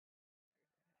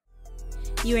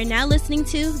You are now listening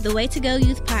to the Way to Go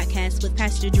Youth Podcast with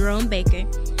Pastor Jerome Baker.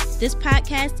 This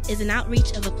podcast is an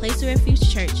outreach of a Place of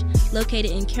Refuge church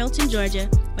located in Carrollton, Georgia,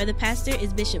 where the pastor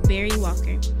is Bishop Barry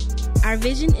Walker. Our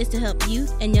vision is to help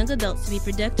youth and young adults to be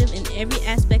productive in every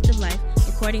aspect of life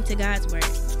according to God's Word.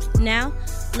 Now,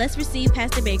 let's receive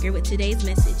Pastor Baker with today's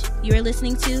message. You are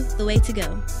listening to The Way to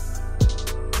Go.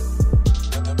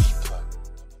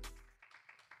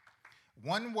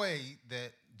 One way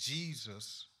that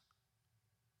Jesus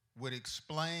would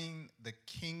explain the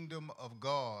kingdom of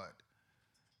God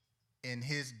in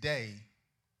his day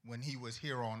when he was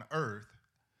here on earth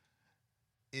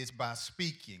is by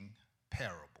speaking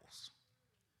parables.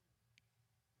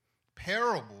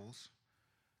 Parables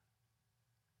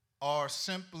are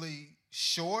simply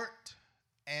short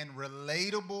and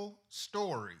relatable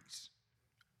stories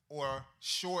or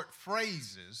short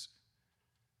phrases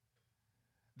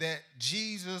that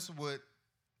Jesus would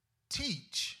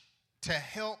teach to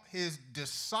help his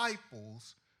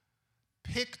disciples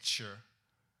picture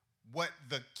what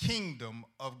the kingdom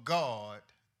of God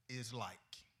is like.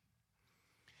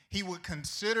 He would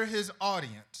consider his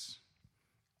audience,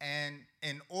 and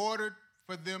in order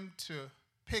for them to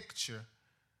picture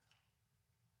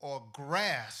or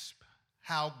grasp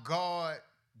how God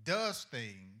does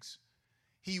things,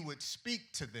 he would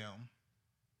speak to them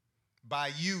by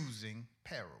using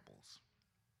parables.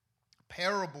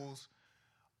 Parables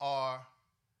are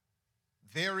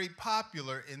very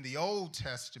popular in the Old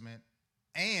Testament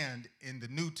and in the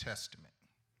New Testament.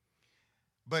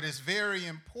 But it's very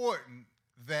important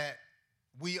that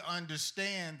we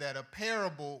understand that a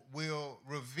parable will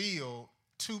reveal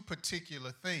two particular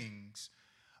things,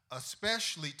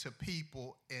 especially to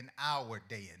people in our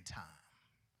day and time.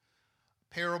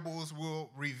 Parables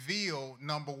will reveal,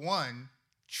 number one,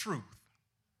 truth.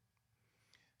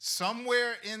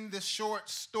 Somewhere in the short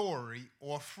story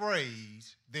or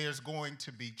phrase, there's going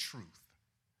to be truth.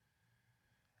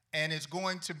 And it's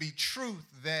going to be truth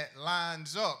that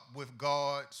lines up with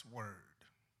God's word.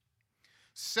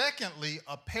 Secondly,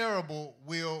 a parable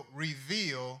will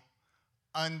reveal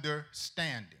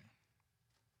understanding.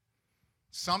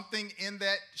 Something in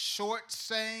that short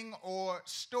saying or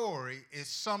story is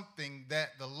something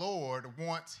that the Lord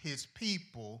wants his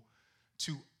people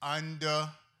to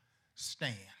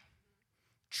understand.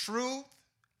 Truth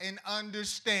and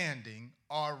understanding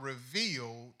are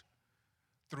revealed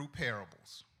through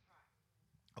parables.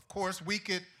 Of course, we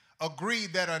could agree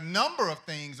that a number of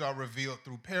things are revealed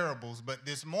through parables, but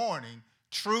this morning,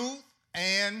 truth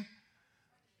and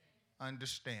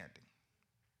understanding.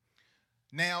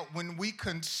 Now, when we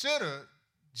consider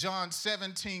John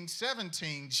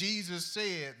 17:17, Jesus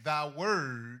said, "Thy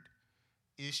word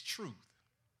is truth."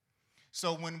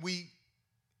 So when we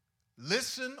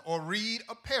listen or read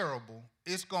a parable,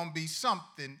 it's going to be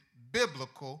something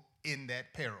biblical in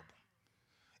that parable.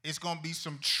 It's going to be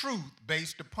some truth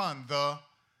based upon the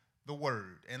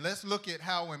word. And let's look at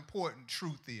how important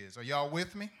truth is. Are y'all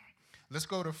with me? Let's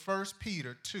go to 1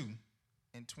 Peter 2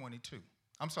 and 22.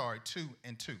 2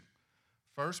 and 2.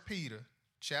 1 Peter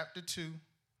chapter 2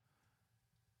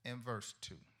 and verse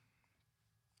 2.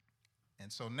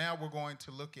 And so now we're going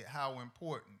to look at how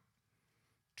important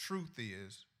truth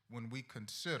is when we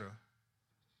consider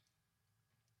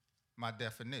my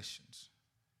definitions.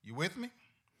 You with me?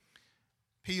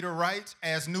 Peter writes,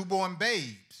 "As newborn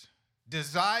babes,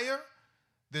 desire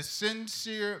the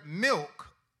sincere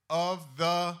milk of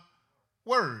the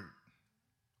word,"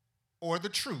 or the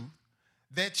truth,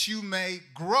 "that you may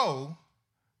grow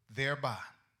thereby."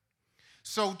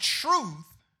 So truth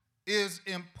is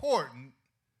important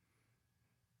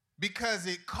because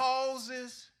it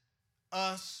causes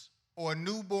us, or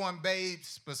newborn babes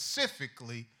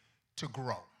specifically, to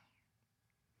grow.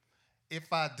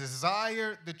 If I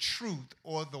desire the truth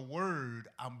or the word,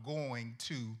 I'm going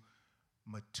to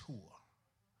mature.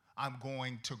 I'm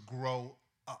going to grow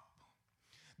up.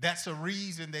 That's a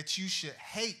reason that you should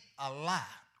hate a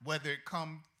lie, whether it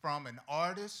comes from an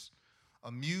artist,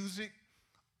 a music,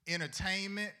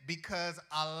 entertainment, because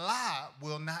a lie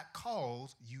will not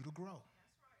cause you to grow.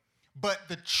 But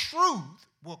the truth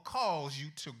will cause you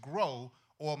to grow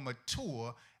or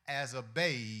mature as a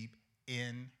babe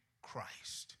in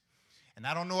Christ. And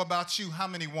I don't know about you, how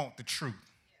many want the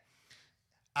truth?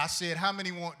 I said, how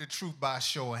many want the truth by a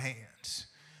show of hands?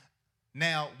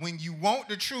 Now, when you want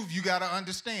the truth, you got to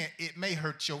understand it may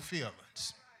hurt your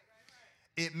feelings.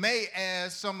 It may,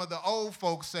 as some of the old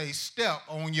folks say, step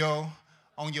on your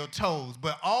toes.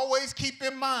 But always keep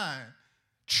in mind,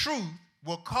 truth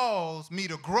will cause me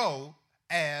to grow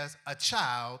as a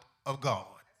child of God.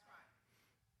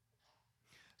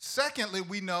 Secondly,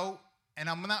 we know and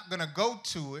I'm not going to go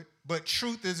to it, but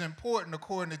truth is important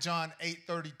according to John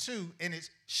 8:32, and it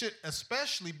should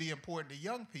especially be important to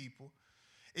young people,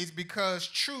 is because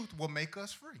truth will make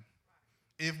us free.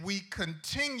 If we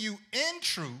continue in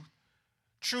truth,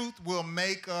 truth will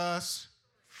make us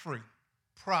free,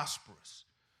 prosperous,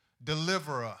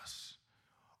 deliver us,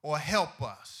 or help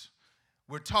us.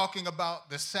 We're talking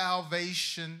about the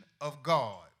salvation of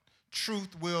God.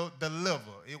 Truth will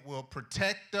deliver. It will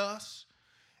protect us.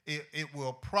 It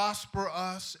will prosper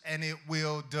us, and it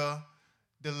will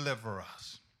deliver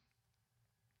us.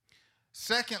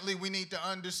 Secondly, we need to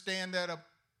understand that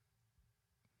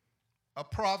a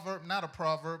proverb, not a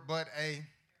proverb, but a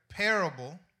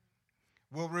parable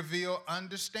will reveal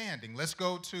understanding. Let's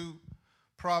go to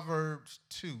Proverbs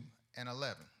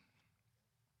 2:11.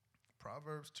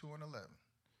 Proverbs 2:11.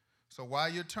 So while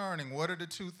you're turning, what are the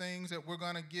two things that we're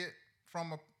going to get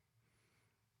from a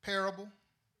parable?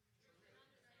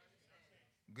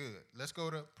 Good. Let's go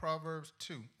to Proverbs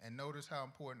 2 and notice how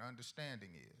important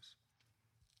understanding is.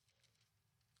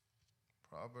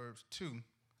 Proverbs 2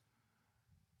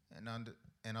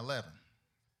 and 11.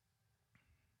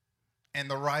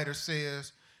 And the writer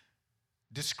says,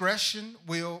 discretion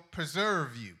will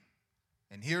preserve you.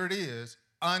 And here it is,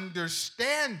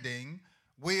 understanding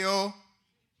will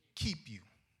keep you.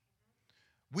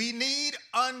 We need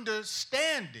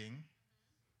understanding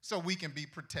so we can be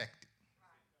protected.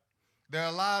 There are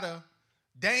a lot of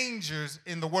dangers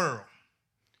in the world.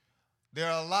 There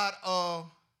are a lot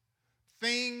of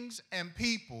things and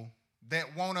people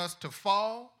that want us to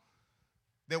fall,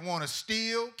 that want to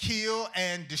steal, kill,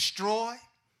 and destroy.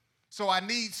 So I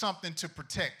need something to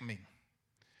protect me.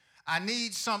 I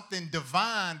need something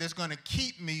divine that's going to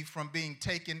keep me from being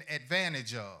taken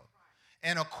advantage of.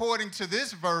 And according to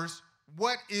this verse,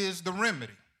 what is the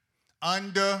remedy?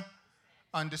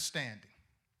 Understanding.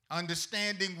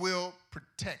 Understanding will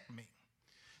protect me.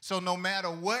 So no matter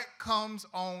what comes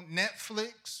on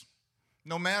Netflix,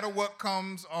 no matter what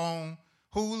comes on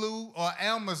Hulu or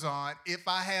Amazon, if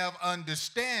I have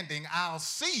understanding, I'll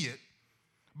see it,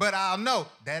 but I'll know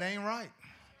that ain't right.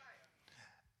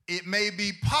 It may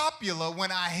be popular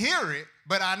when I hear it,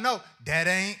 but I know that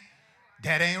ain't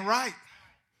right.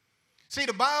 See,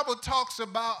 the Bible talks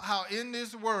about how in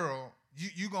this world,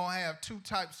 you're going to have two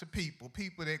types of people.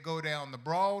 People that go down the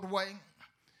broad way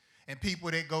and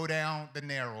people that go down the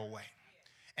narrow way.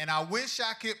 And I wish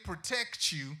I could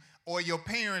protect you or your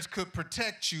parents could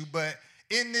protect you, but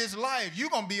in this life, you're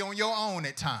going to be on your own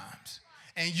at times.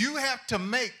 And you have to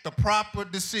make the proper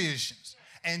decisions.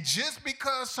 And just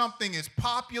because something is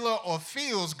popular or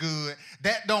feels good,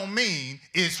 that don't mean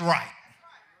it's right.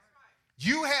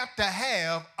 You have to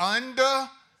have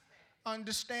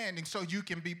understanding so you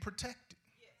can be protected.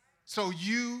 So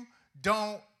you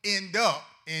don't end up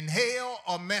in hell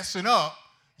or messing up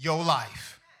your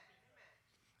life.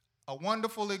 A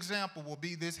wonderful example will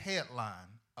be this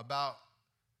headline about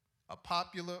a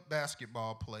popular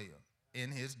basketball player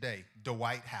in his day,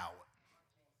 Dwight Howard.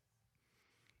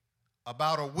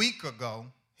 About a week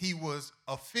ago, he was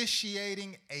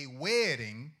officiating a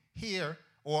wedding here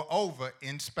or over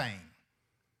in Spain.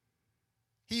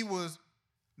 He was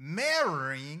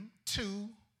marrying two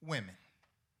women.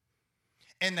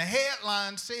 And the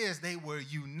headline says they were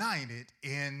united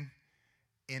in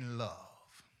love.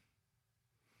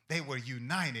 They were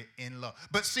united in love.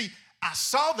 But see, I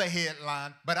saw the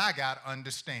headline, but I got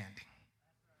understanding.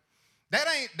 That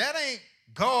ain't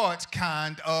God's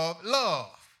kind of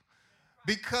love.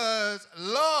 Because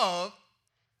love,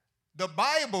 the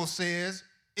Bible says,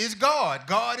 is God.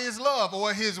 God is love,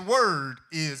 or his word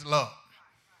is love.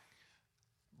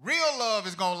 Real love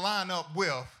is going to line up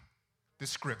with the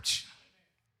scripture.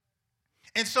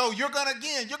 And so you're going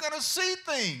to see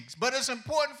things, but it's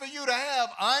important for you to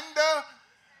have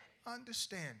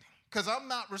understanding. Because I'm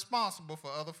not responsible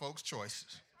for other folks'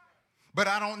 choices. But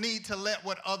I don't need to let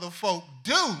what other folk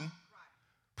do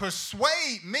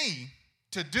persuade me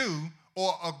to do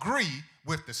or agree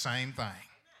with the same thing.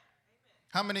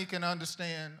 How many can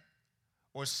understand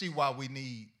or see why we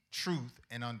need truth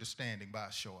and understanding by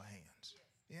a show of hands?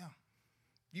 Yeah.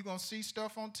 You're going to see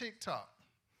stuff on TikTok,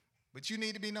 but you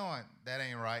need to be knowing that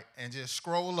ain't right and just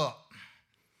scroll up.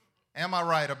 Am I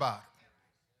right about it?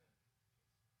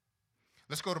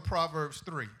 Let's go to Proverbs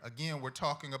 3. Again, we're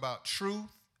talking about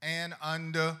truth and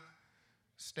understanding.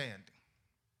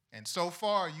 And so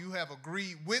far, you have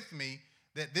agreed with me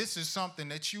that this is something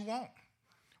that you want.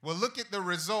 Well, look at the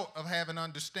result of having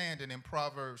understanding in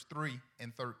Proverbs 3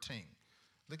 and 13.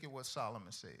 Look at what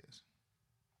Solomon says.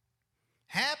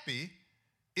 Happy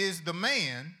is the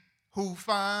man who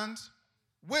finds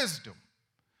wisdom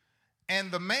and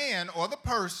the man or the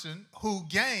person who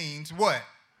gains what?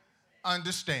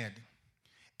 Understanding.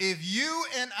 If you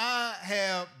and I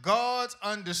have God's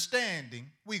understanding,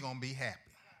 we're going to be happy.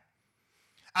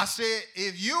 I said,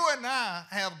 if you and I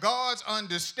have God's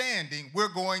understanding,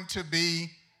 we're going to be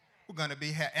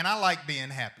happy. And I like being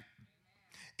happy.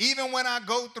 Even when I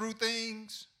go through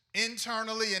things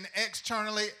internally and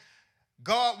externally,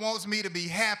 God wants me to be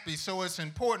happy, so it's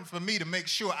important for me to make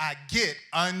sure I get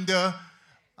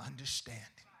understanding.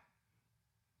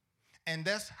 And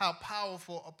that's how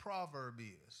powerful a proverb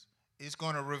is. It's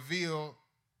going to reveal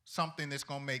something that's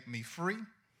going to make me free.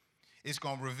 It's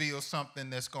going to reveal something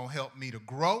that's going to help me to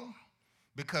grow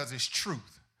because it's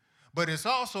truth. But it's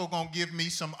also going to give me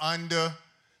some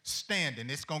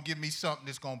understanding. It's going to give me something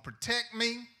that's going to protect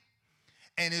me,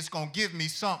 and it's going to give me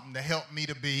something to help me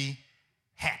to be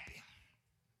happy.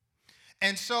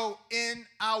 And so in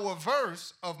our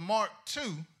verse of Mark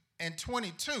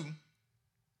 2:22,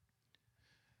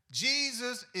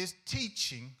 Jesus is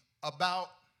teaching about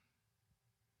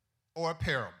a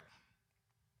parable.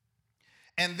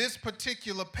 And this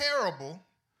particular parable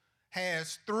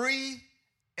has 3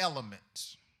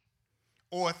 elements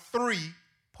or 3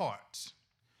 parts.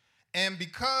 And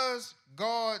because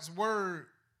God's word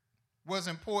was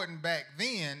important back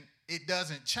then, it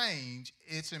doesn't change.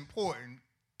 It's important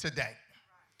today.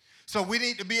 So we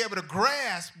need to be able to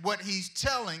grasp what he's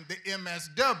telling the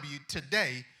MSW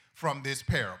today from this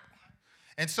parable.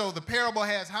 And so the parable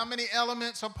has how many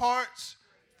elements or parts?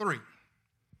 3.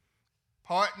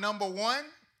 Part number 1,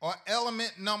 or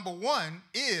element number 1,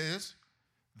 is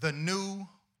the new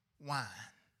wine.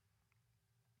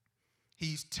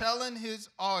 He's telling his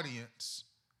audience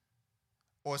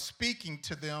or speaking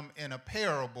to them in a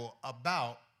parable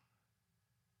about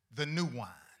the new wine.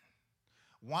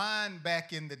 Wine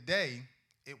back in the day,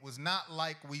 it was not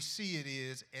like we see it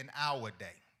is in our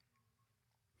day.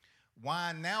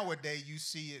 Wine nowadays, you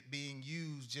see it being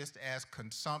used just as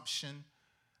consumption,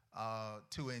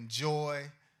 to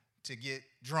enjoy, to get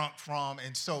drunk from,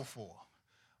 and so forth.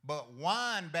 But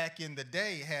wine back in the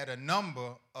day had a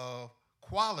number of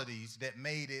qualities that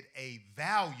made it a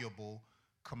valuable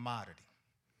commodity.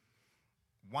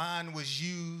 Wine was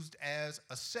used as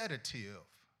a sedative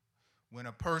when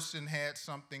a person had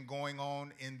something going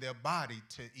on in their body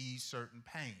to ease certain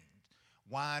pains.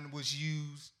 Wine was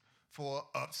used for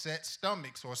upset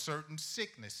stomachs or certain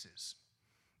sicknesses.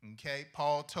 Okay,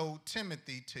 Paul told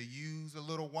Timothy to use a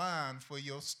little wine for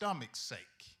your stomach's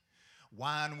sake.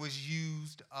 Wine was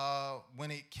used when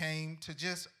it came to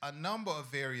just a number of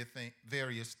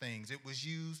various things. It was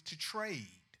used to trade.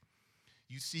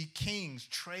 You see kings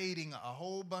trading a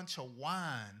whole bunch of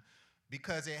wine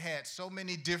because it had so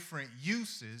many different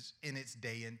uses in its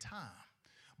day and time.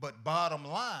 But bottom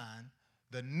line,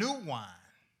 the new wine,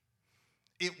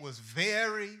 it was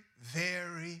very,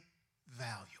 very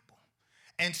valuable.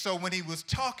 And so when he was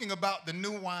talking about the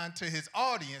new wine to his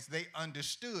audience, they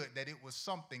understood that it was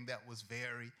something that was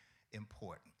very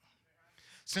important.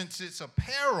 Since it's a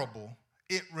parable,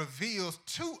 it reveals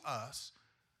to us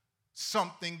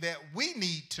something that we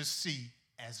need to see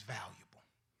as valuable.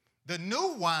 The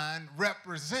new wine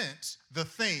represents the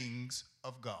things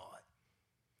of God.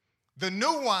 The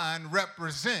new wine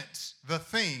represents the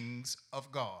things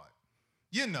of God.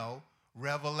 You know,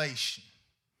 revelation,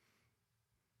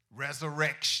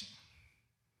 resurrection,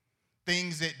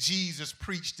 things that Jesus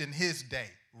preached in his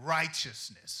day,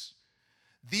 righteousness.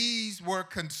 These were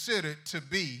considered to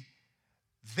be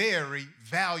very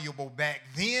valuable back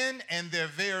then, and they're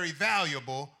very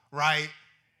valuable right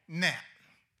now.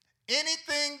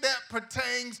 Anything that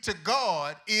pertains to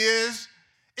God is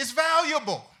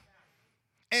valuable.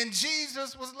 And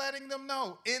Jesus was letting them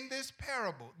know in this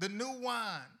parable, the new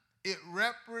wine, it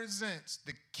represents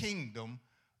the kingdom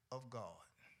of God.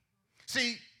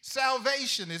 See,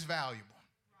 salvation is valuable.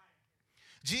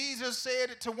 Jesus said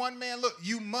it to one man, look,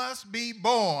 you must be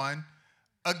born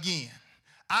again.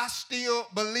 I still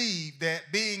believe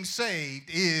that being saved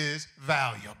is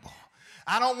valuable.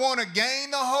 I don't want to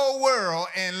gain the whole world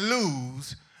and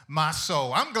lose my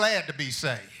soul. I'm glad to be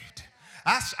saved.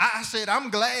 I said I'm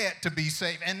glad to be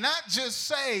saved. And not just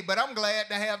saved, but I'm glad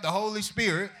to have the Holy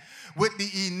Spirit with the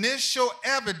initial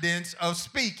evidence of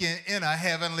speaking in a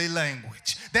heavenly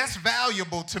language. That's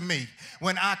valuable to me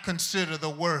when I consider the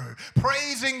word.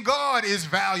 Praising God is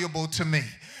valuable to me.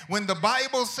 When the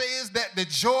Bible says that the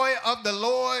joy of the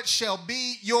Lord shall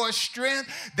be your strength,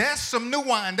 that's some new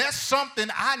wine. That's something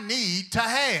I need to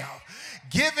have.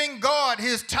 Giving God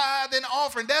his tithe and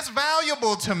offering, that's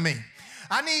valuable to me.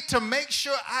 I need to make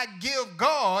sure I give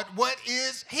God what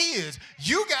is his.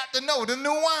 You got to know the new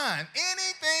wine.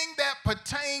 Anything that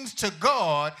pertains to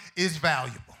God is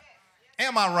valuable.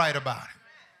 Am I right about it?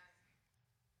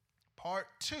 Part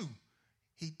 2,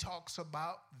 he talks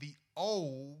about the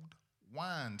old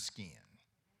wineskin.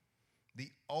 The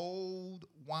old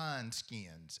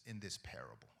wineskins in this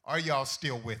parable. Are y'all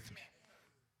still with me?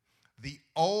 The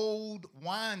old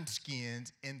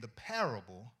wineskins in the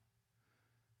parable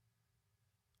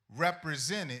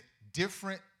represented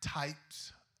different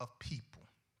types of people.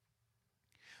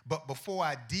 But before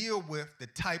I deal with the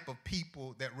type of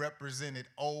people that represented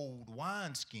old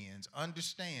wineskins,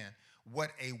 understand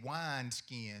what a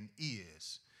wineskin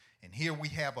is. And here we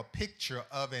have a picture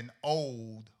of an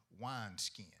old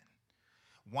wineskin.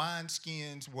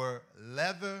 Wineskins were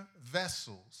leather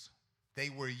vessels. They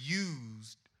were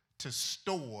used to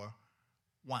store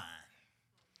wine.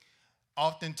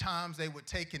 Oftentimes they would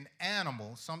take an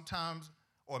animal, sometimes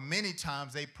or many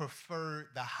times they preferred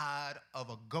the hide of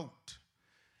a goat.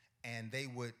 And they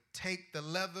would take the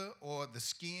leather or the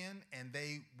skin and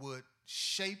they would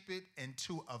shape it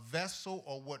into a vessel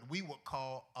or what we would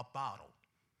call a bottle.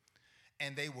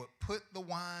 And they would put the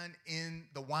wine in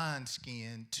the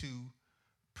wineskin to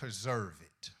preserve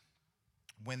it.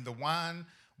 When the wine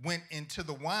went into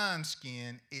the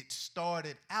wineskin, it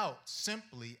started out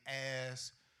simply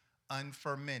as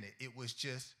unfermented. It was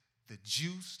just the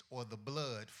juice or the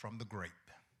blood from the grape.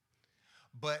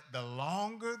 But the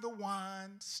longer the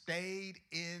wine stayed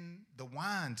in the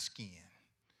wineskin,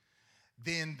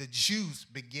 then the juice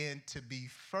began to be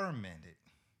fermented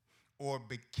or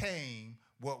became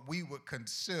what we would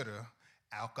consider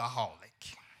alcoholic.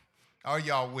 Are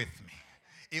y'all with me?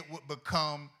 It would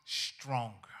become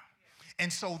stronger.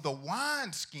 And so the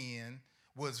wineskin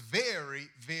was very,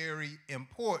 very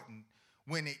important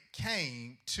when it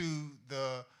came to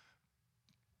the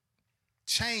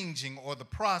changing or the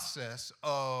process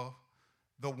of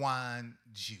the wine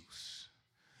juice.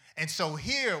 And so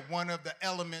here, one of the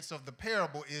elements of the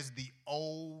parable is the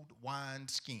old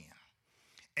wineskin.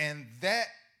 And that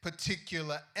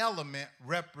particular element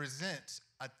represents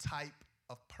a type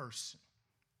of person.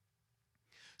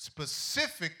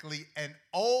 Specifically, an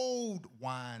old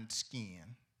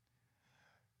wineskin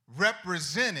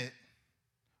represented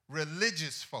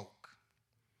religious folk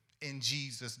in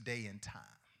Jesus' day and time.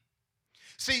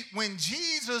 See, when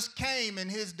Jesus came in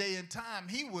his day and time,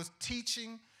 he was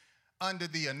teaching under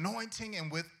the anointing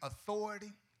and with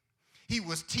authority. He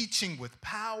was teaching with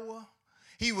power.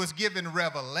 He was giving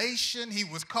revelation. He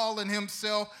was calling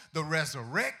himself the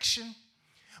resurrection.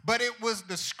 But it was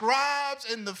the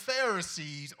scribes and the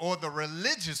Pharisees, or the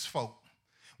religious folk,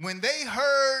 when they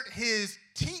heard his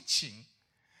teaching,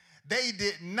 they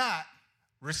did not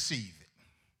receive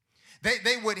it.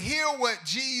 They would hear what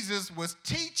Jesus was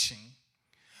teaching,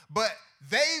 but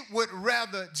they would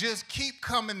rather just keep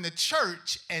coming to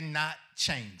church and not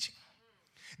changing.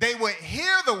 They would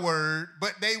hear the word,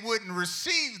 but they wouldn't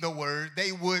receive the word.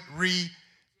 They would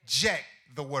reject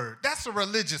the word. That's a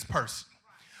religious person.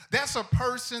 That's a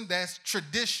person that's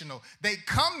traditional. They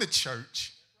come to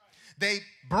church, they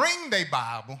bring their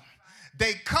Bible,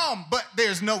 they come, but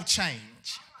there's no change.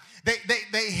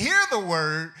 They hear the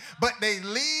word, but they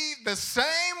leave the same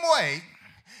way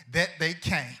that they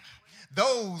came.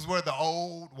 Those were the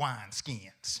old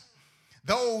wineskins.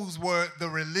 Those were the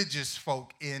religious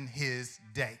folk in his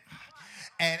day.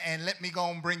 And let me go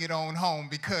and bring it on home,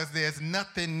 because there's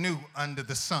nothing new under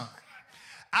the sun.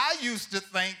 I used to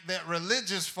think that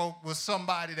religious folk was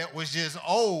somebody that was just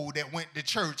old that went to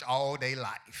church all day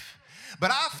life.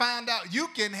 But I found out you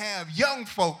can have young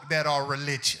folk that are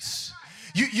religious.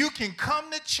 You can come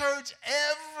to church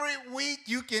every week.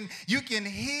 You can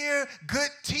hear good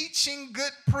teaching,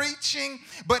 good preaching.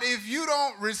 But if you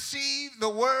don't receive the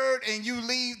word and you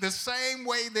leave the same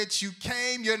way that you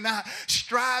came, you're not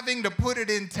striving to put it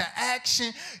into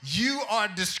action, you are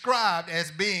described as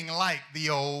being like the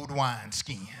old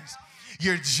wineskins.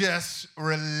 You're just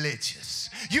religious.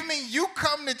 You mean you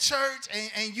come to church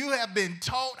and you have been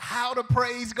taught how to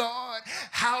praise God,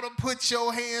 how to put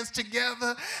your hands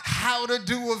together, how to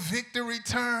do a victory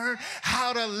turn,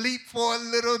 how to leap for a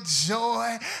little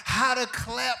joy, how to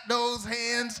clap those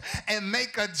hands and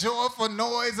make a joyful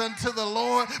noise unto the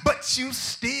Lord, but you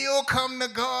still come to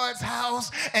God's house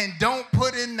and don't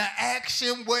put into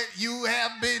action what you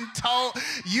have been taught.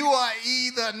 You are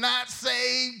either not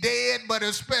saved, dead, but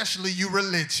especially you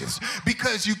religious,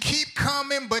 because you keep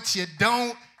coming but you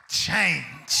don't change.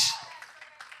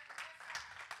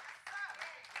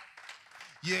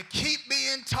 You keep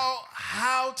being taught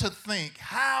how to think,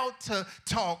 how to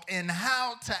talk, and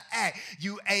how to act.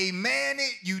 You amen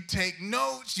it, you take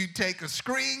notes, you take a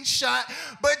screenshot,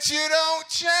 but you don't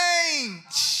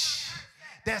change.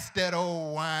 That's that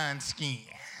old wineskin.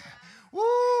 Woo,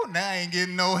 now I ain't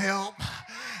getting no help.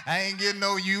 I ain't getting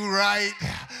no you right,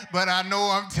 but I know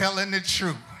I'm telling the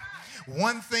truth.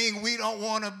 One thing we don't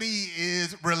want to be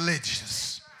is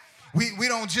religious. We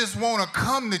don't just want to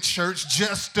come to church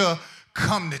just to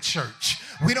come to church.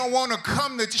 We don't want to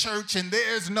come to church and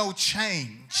there's no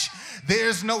change.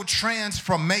 There's no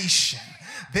transformation.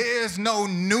 There's no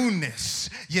newness.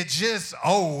 You're just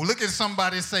old. Look at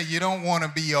somebody say you don't want to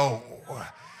be old.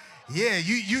 Yeah,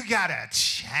 you got to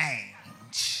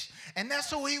change. And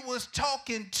that's who he was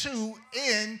talking to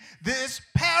in this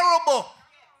parable.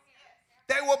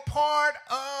 They were part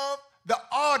of the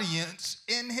audience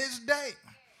in his day.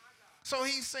 So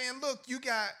he's saying, look, you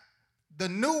got the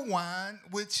new wine,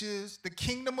 which is the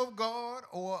kingdom of God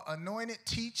or anointed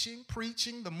teaching,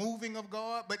 preaching, the moving of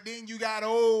God. But then you got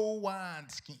old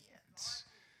wineskins.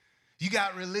 You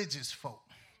got religious folk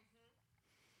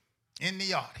in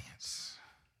the audience.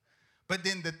 But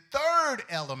then the third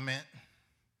element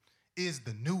is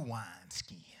the new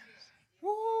wineskins.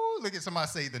 Woo, look at somebody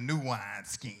say the new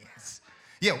wineskins.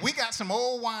 Yeah, we got some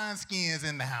old wineskins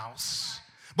in the house,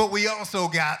 but we also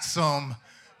got some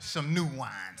new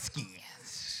wineskins.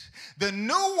 The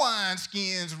new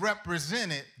wineskins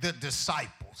represented the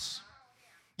disciples.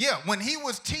 Yeah, when he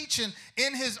was teaching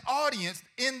in his audience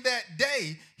in that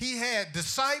day, he had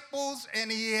disciples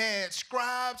and he had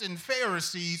scribes and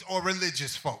Pharisees or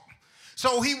religious folk.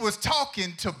 So he was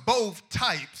talking to both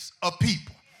types of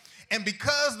people. And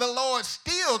because the Lord's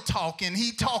still talking,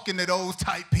 he talking to those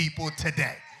type people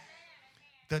today.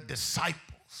 The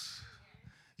disciples.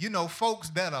 You know, folks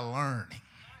that are learning.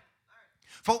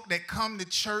 Folk that come to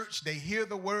church, they hear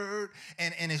the word,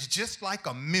 and it's just like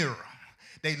a mirror.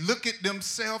 They look at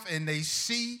themselves and they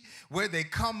see where they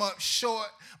come up short,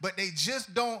 but they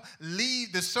just don't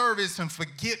leave the service and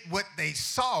forget what they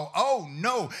saw. Oh,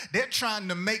 no, they're trying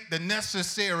to make the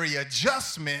necessary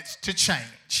adjustments to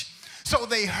change. So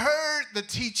they heard the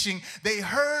teaching, they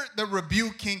heard the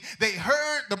rebuking, they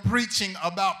heard the preaching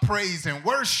about praise and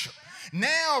worship.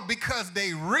 Now, because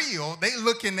they real, they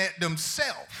looking at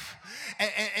themselves.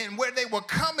 And where they were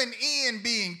coming in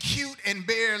being cute and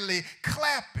barely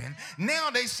clapping,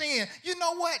 now they saying, you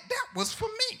know what, that was for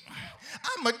me.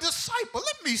 I'm a disciple.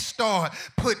 Let me start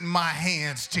putting my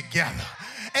hands together.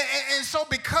 And so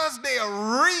because they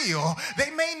are real,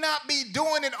 they may not be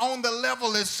doing it on the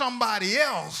level as somebody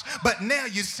else, but now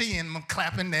you're seeing them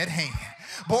clapping that hand.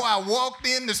 Boy, I walked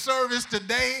in the service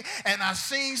today and I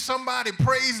seen somebody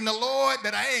praising the Lord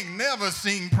that I ain't never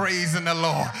seen praising the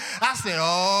Lord. I said,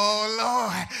 oh,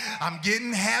 Lord, I'm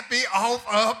getting happy off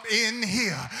up in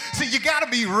here. See, you got to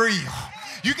be real.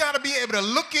 You got to be able to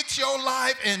look at your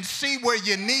life and see where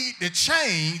you need to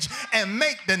change and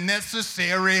make the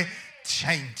necessary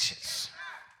changes.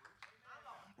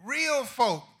 Real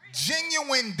folk,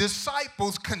 genuine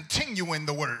disciples continue in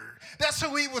the word. That's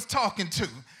who he was talking to.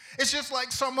 It's just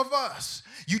like some of us.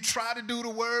 You try to do the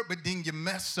word, but then you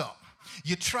mess up.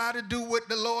 You try to do what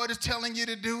the Lord is telling you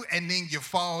to do, and then you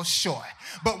fall short.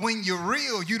 But when you're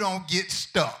real, you don't get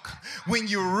stuck. When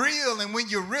you're real and when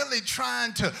you're really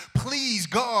trying to please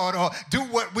God or do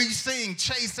what we sing,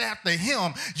 chase after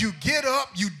him, you get up,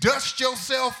 you dust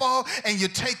yourself off, and you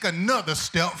take another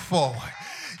step forward.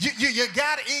 You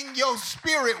got in your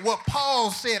spirit what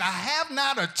Paul said, I have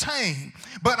not attained,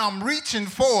 but I'm reaching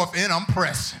forth and I'm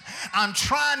pressing. I'm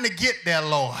trying to get there,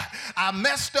 Lord. I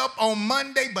messed up on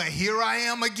Monday, but here I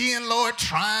am again, Lord,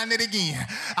 trying it again.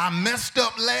 I messed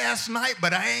up last night,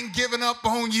 but I ain't giving up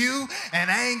on you, and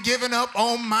I ain't giving up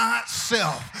on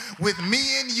myself. With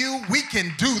me and you, we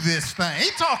can do this thing.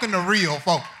 He's talking to real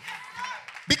folk.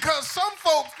 Because some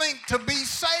folk think to be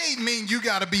saved means you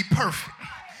got to be perfect.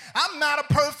 I'm not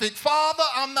a perfect father.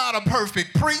 I'm not a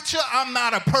perfect preacher. I'm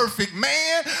not a perfect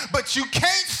man. But you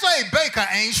can't say Baker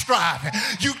ain't striving.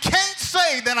 You can't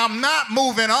say that I'm not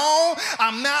moving on.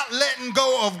 I'm not letting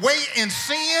go of weight and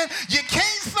sin. You can't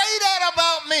say that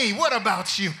about me. What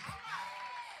about you?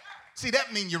 See,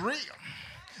 that means you're real.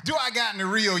 Do I got any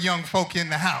real young folk in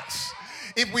the house?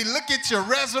 If we look at your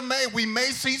resume, we may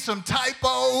see some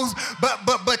typos,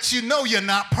 but you know you're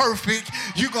not perfect.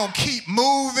 You're going to keep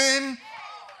moving.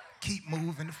 Keep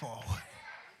moving forward.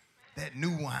 That new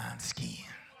wineskin.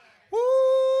 Woo!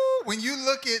 when you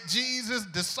look at Jesus'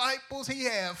 disciples, he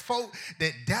had folk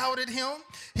that doubted him.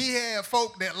 He had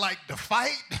folk that liked to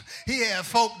fight. He had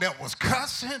folk that was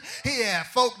cussing. He had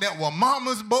folk that were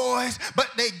mama's boys.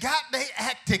 But they got their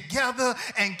act together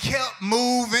and kept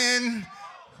moving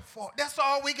forward. That's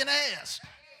all we can ask.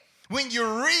 When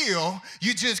you're real,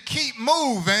 you just keep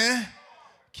moving.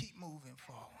 Keep moving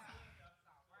forward.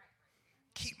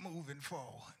 Keep moving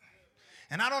forward.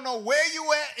 And I don't know where you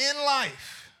at in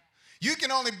life. You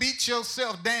can only beat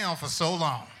yourself down for so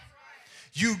long.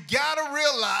 You got to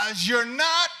realize you're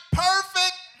not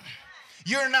perfect.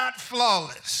 You're not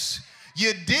flawless.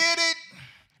 You did it,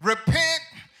 repent,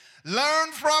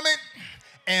 learn from it,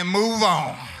 and move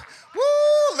on.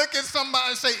 Woo! Look at somebody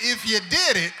and say, if you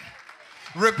did it,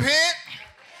 repent,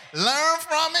 learn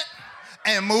from it,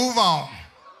 and move on.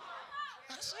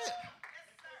 That's it.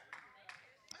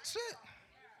 That's it.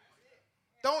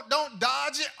 Don't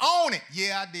dodge it, own it.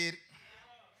 Yeah, I did it.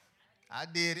 I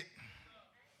did it.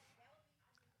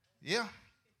 Yeah,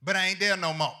 but I ain't there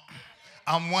no more.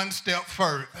 I'm one step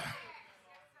further.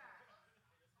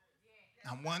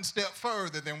 I'm one step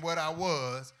further than what I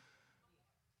was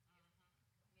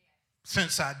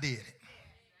since I did it.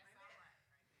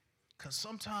 Because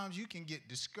sometimes you can get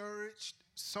discouraged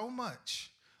so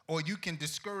much, or you can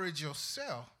discourage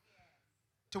yourself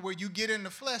to where you get in the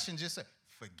flesh and just say,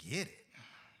 forget it.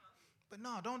 But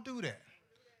no, don't do that.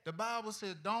 The Bible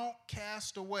said, don't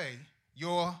cast away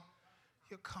your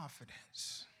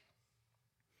confidence.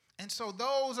 And so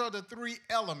those are the three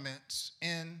elements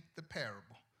in the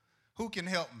parable. Who can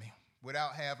help me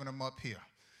without having them up here?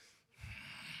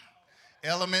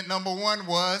 Element number one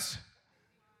was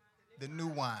the new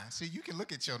wine. See, you can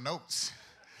look at your notes.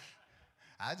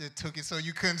 I just took it so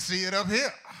you couldn't see it up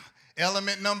here.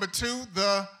 Element number two,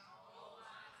 the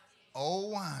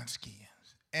old wineskins.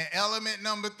 And element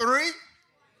number three,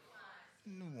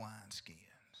 new wineskins.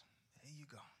 There you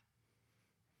go.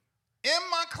 In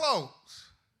my close,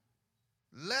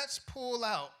 let's pull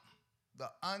out the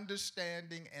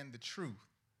understanding and the truth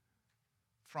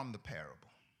from the parable.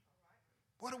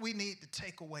 What do we need to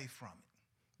take away from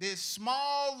it? This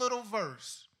small little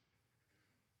verse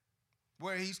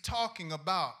where he's talking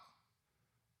about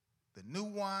the new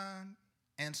wine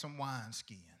and some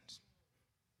wineskins.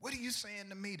 What are you saying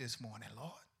to me this morning,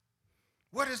 Lord?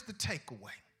 What is the takeaway?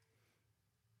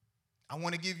 I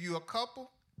want to give you a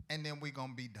couple, and then we're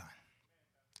going to be done.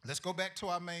 Let's go back to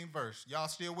our main verse. Y'all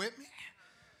still with me?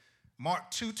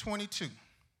 Mark 2:22.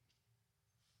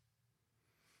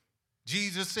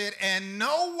 Jesus said, and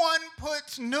no one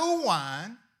puts new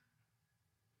wine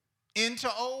into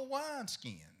old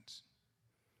wineskins,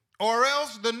 or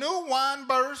else the new wine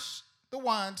bursts the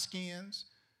wineskins,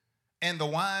 and the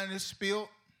wine is spilt,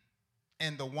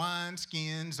 and the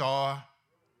wineskins are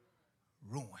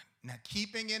ruined. Now,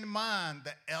 keeping in mind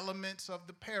the elements of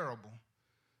the parable,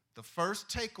 the first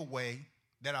takeaway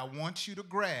that I want you to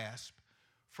grasp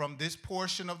from this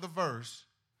portion of the verse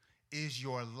is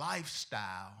your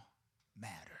lifestyle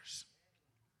matters.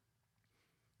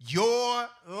 Your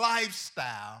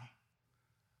lifestyle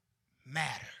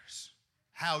matters.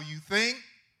 How you think,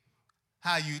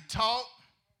 how you talk,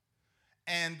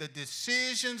 and the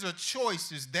decisions or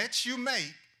choices that you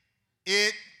make,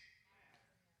 it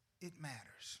matters.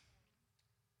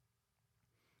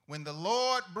 When the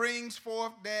Lord brings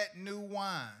forth that new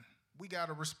wine, we got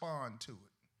to respond to it.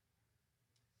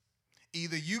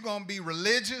 Either you're going to be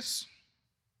religious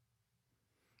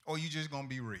or you just going to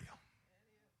be real.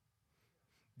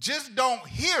 Just don't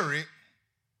hear it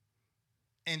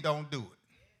and don't do it.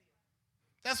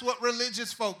 That's what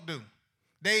religious folk do.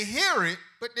 They hear it,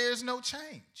 but there's no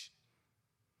change.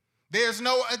 There's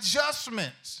no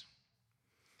adjustments.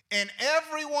 And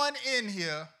everyone in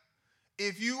here,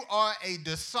 if you are a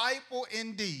disciple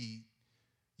indeed,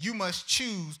 you must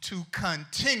choose to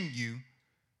continue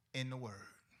in the word.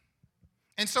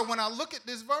 And so when I look at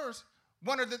this verse,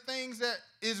 one of the things that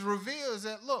is revealed is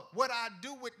that, look, what I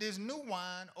do with this new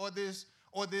wine or this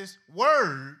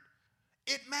word,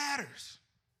 it matters.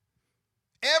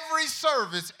 Every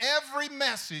service, every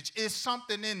message is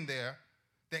something in there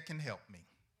that can help me.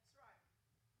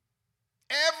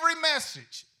 Every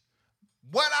message,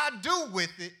 what I do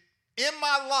with it in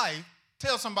my life,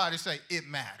 tell somebody, say, it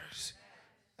matters.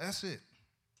 That's it.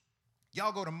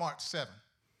 Y'all go to Mark 7,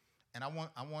 and I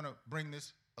want to bring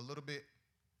this a little bit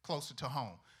closer to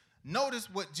home. Notice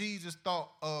what Jesus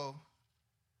thought of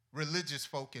religious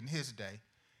folk in his day,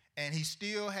 and he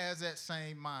still has that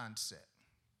same mindset.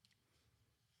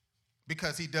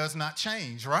 Because he does not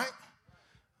change, right?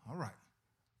 All right.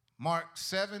 Mark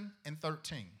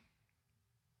 7:13.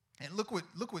 And look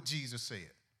what Jesus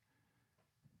said.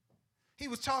 He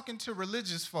was talking to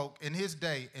religious folk in his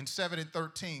day in 7 and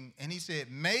 13, and he said,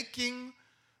 making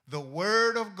the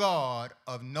word of God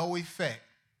of no effect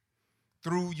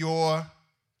through your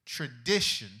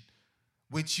tradition,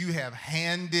 which you have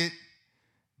handed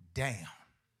down.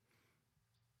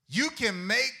 You can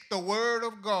make the word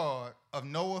of God of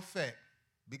no effect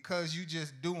because you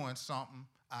just doing something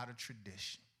out of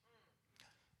tradition.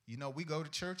 You know, we go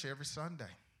to church every Sunday,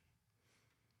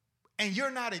 and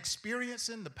you're not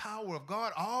experiencing the power of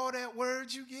God, all that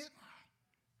word you get.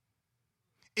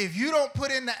 If you don't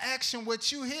put into action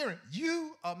what you hearing,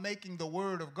 you are making the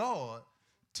word of God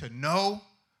to no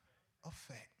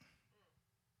effect.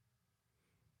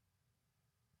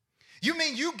 You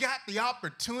mean you got the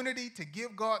opportunity to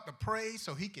give God the praise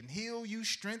so he can heal you,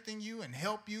 strengthen you, and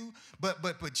help you,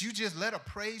 but you just let a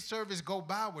praise service go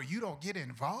by where you don't get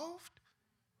involved?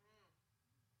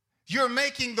 You're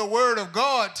making the word of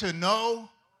God to no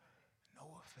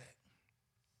effect.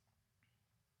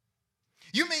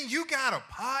 You mean you got a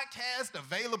podcast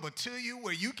available to you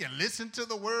where you can listen to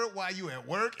the word while you're at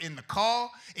work, in the car,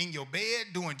 in your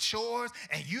bed, doing chores,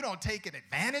 and you don't take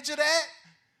advantage of that?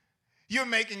 You're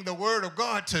making the word of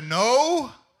God to no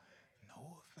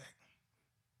effect.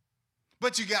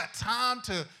 But you got time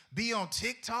to be on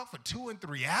TikTok for 2 and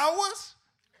 3 hours?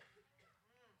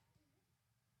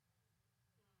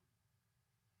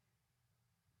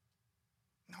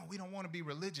 No, we don't want to be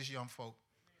religious, young folk.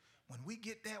 When we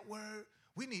get that word,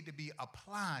 we need to be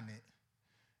applying it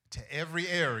to every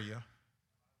area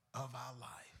of our life.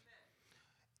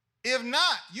 If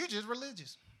not, you're just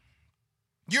religious.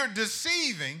 You're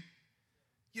deceiving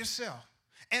yourself.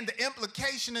 And the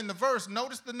implication in the verse,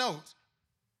 notice the notes,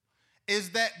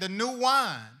 is that the new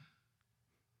wine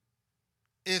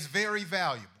is very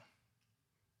valuable.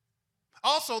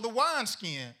 Also, the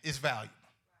wineskin is valuable.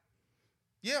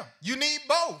 Yeah, you need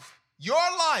both. Your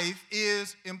life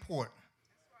is important.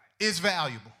 It's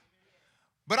valuable.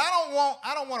 But I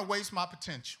don't want to waste my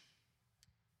potential.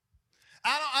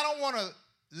 I don't want to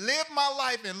live my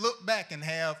life and look back and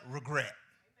have regret.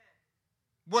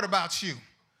 What about you?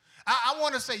 I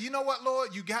want to say, you know what,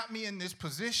 Lord, you got me in this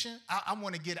position. I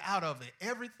want to get out of it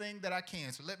everything that I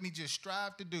can. So let me just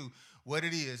strive to do what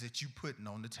it is that you're putting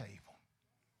on the table.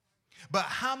 But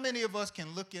how many of us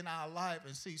can look in our life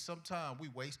and see sometimes we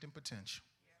wasting potential?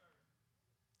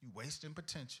 You wasting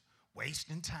potential,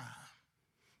 wasting time.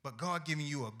 But God giving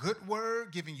you a good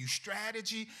word, giving you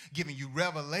strategy, giving you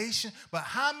revelation. But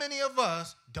how many of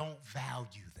us don't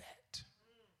value that?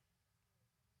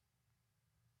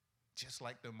 Just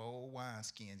like them old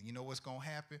wineskins. You know what's going to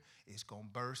happen? It's going to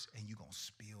burst and you're going to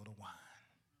spill the wine.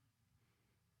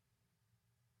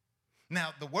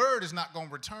 Now, the word is not going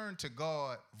to return to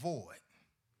God void.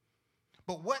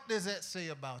 But what does that say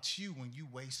about you when you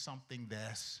waste something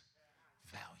that's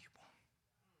valuable?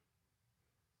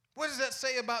 What does that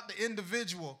say about the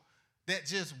individual that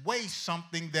just wastes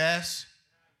something that's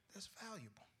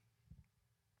valuable?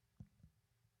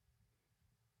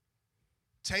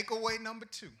 Takeaway number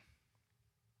 2.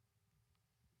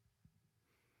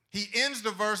 He ends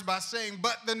the verse by saying,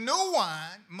 but the new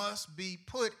wine must be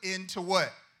put into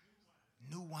what?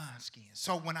 New wineskins.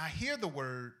 So when I hear the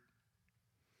word,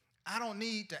 I don't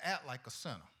need to act like a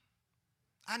sinner.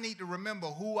 I need to remember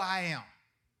who I am.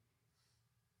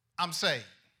 I'm saved.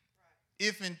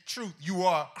 If in truth you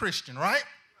are a Christian, right?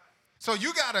 So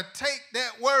you got to take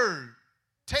that word,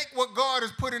 take what God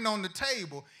is putting on the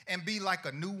table, and be like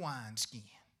a new wineskin.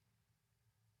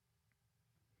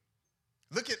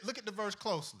 Look at the verse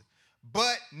closely.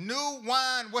 But new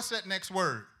wine, what's that next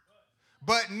word?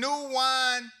 But new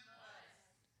wine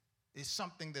is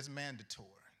something that's mandatory.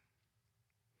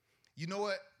 You know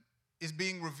what is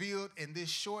being revealed in this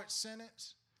short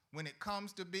sentence? When it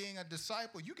comes to being a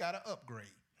disciple, you got to upgrade.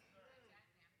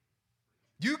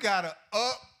 You got to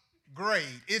upgrade.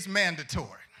 It's mandatory.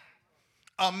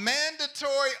 A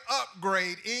mandatory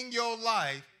upgrade in your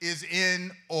life is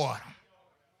in order.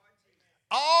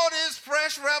 All this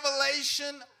fresh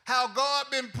revelation, how God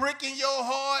been pricking your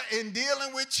heart and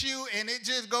dealing with you, and it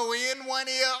just go in one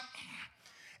ear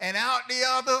and out the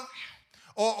other,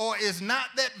 or is not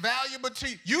that valuable to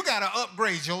you, you got to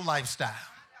upgrade your lifestyle.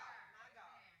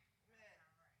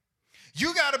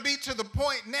 You got to be to the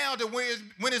point now that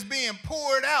when it's being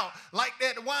poured out, like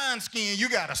that wineskin, you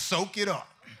got to soak it up.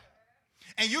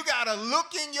 And you got to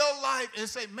look in your life and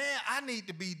say, man, I need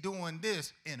to be doing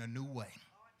this in a new way.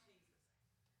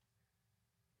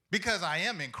 Because I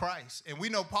am in Christ. And we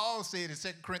know Paul said in 2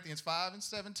 Corinthians 5 and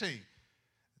 17,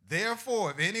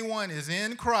 therefore, if anyone is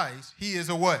in Christ, he is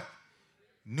a what?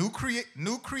 New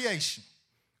creation.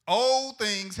 Old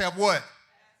things have what?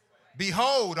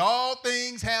 Behold, all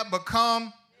things have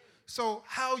become. So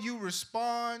how you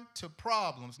respond to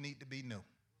problems need to be new.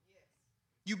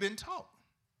 You've been taught.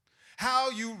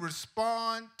 How you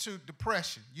respond to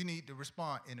depression, you need to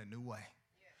respond in a new way.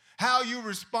 How you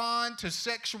respond to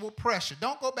sexual pressure.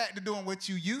 Don't go back to doing what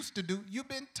you used to do. You've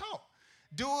been taught.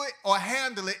 Do it or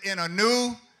handle it in a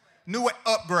new way.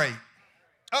 Upgrade.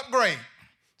 Upgrade.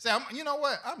 Say, you know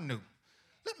what? I'm new.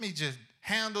 Let me just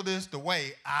handle this the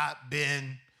way I've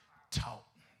been taught.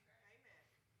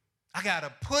 I got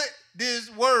to put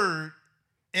this word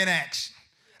in action.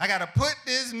 I got to put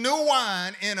this new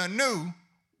wine in a new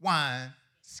wine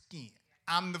skin.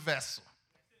 I'm the vessel.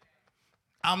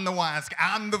 I'm the wine skin.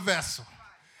 I'm the vessel.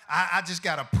 I just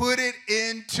got to put it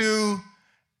into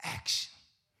action.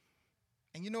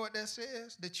 And you know what that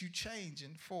says? That you're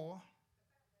changing for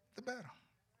the better.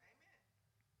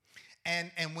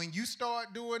 And when you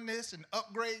start doing this and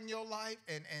upgrading your life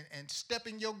and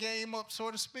stepping your game up,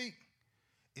 so to speak,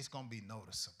 it's going to be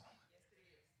noticeable.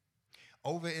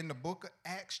 Over in the book of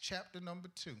Acts, chapter number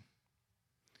 2,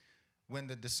 when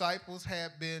the disciples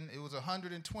had been, it was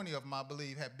 120 of them, I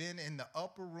believe, had been in the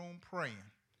upper room praying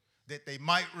that they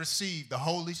might receive the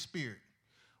Holy Spirit.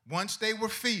 Once they were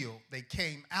filled, they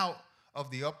came out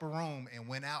of the upper room and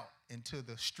went out into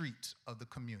the streets of the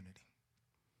community.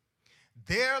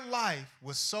 Their life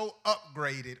was so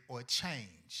upgraded or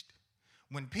changed.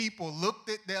 When people looked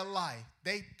at their life,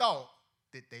 they thought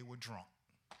that they were drunk.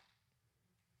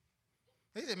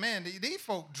 They said, man, these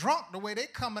folk drunk the way they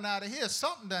coming out of here.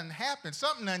 Something done happened.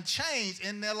 Something done changed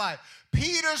in their life.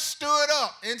 Peter stood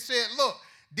up and said, look,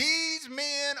 these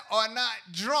men are not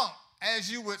drunk as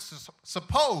you would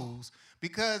suppose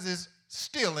because it's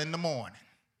still in the morning.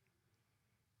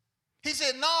 He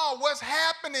said, no, what's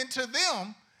happening to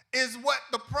them is what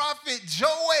the prophet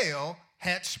Joel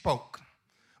had spoken.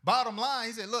 Bottom line,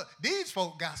 he said, look, these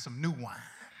folk got some new wine.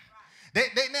 They're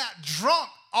not drunk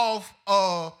off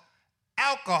of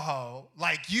alcohol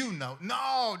like you know.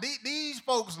 No, these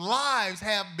folks' lives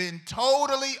have been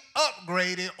totally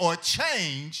upgraded or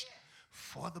changed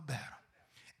for the better.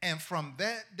 And from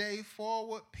that day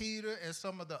forward, Peter and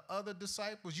some of the other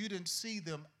disciples, you didn't see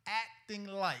them acting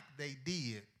like they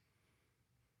did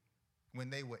when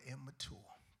they were immature.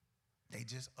 They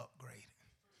just upgraded.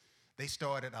 They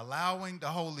started allowing the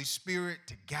Holy Spirit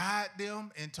to guide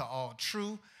them into all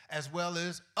truth as well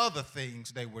as other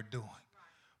things they were doing.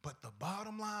 But the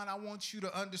bottom line I want you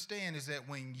to understand is that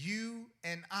when you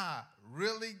and I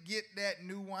really get that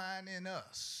new wine in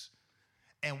us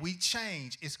and we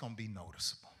change, it's going to be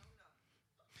noticeable.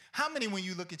 How many, when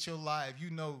you look at your life,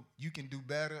 you know you can do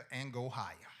better and go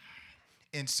higher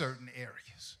in certain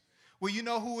areas? Well, you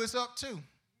know who it's up to?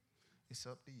 It's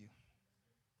up to you.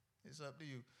 It's up to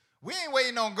you. We ain't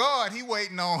waiting on God. He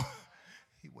waiting on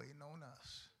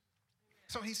us.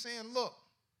 So he's saying, look,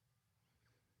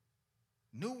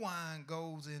 new wine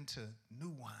goes into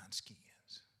new wineskins.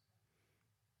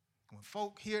 When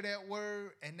folk hear that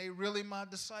word and they really my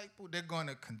disciple, they're going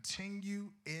to continue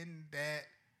in that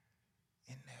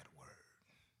word.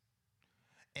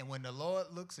 And when the Lord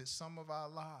looks at some of our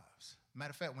lives,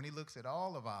 matter of fact, when he looks at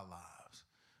all of our lives,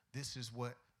 this is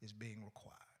what is being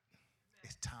required.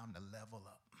 It's time to level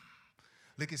up.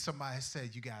 Look at somebody and say,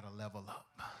 you got to level up.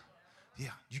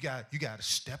 Yeah, you got to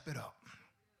step it up.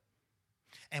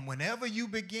 And whenever you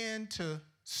begin to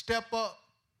step up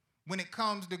when it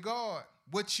comes to God,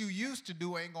 what you used to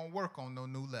do ain't going to work on no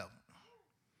new level.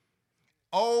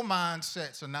 Old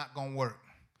mindsets are not going to work.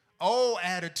 Old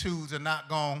attitudes are not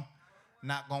going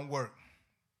to work.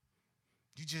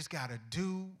 You just got to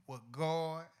do what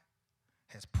God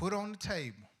has put on the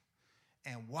table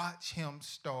and watch him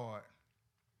start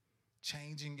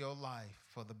changing your life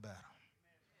for the better.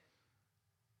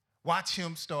 Watch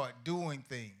him start doing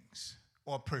things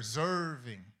or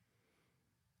preserving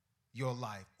your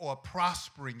life or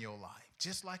prospering your life,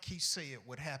 just like he said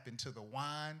would happen to the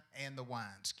wine and the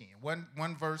wineskin.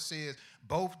 One verse says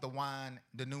both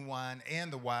the new wine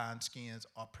and the wineskins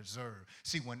are preserved.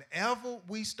 See, whenever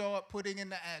we start putting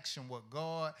into action what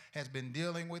God has been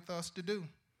dealing with us to do,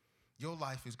 your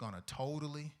life is going to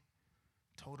totally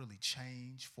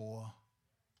change for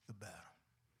the better.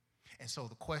 And so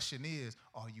the question is,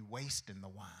 are you wasting the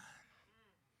wine?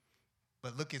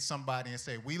 But look at somebody and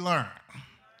say, we learn.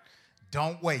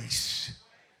 Don't waste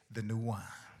the new wine.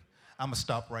 I'm going to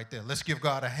stop right there. Let's give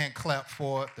God a hand clap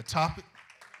for the topic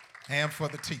and for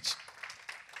the teaching.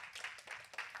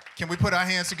 Can we put our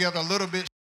hands together a little bit?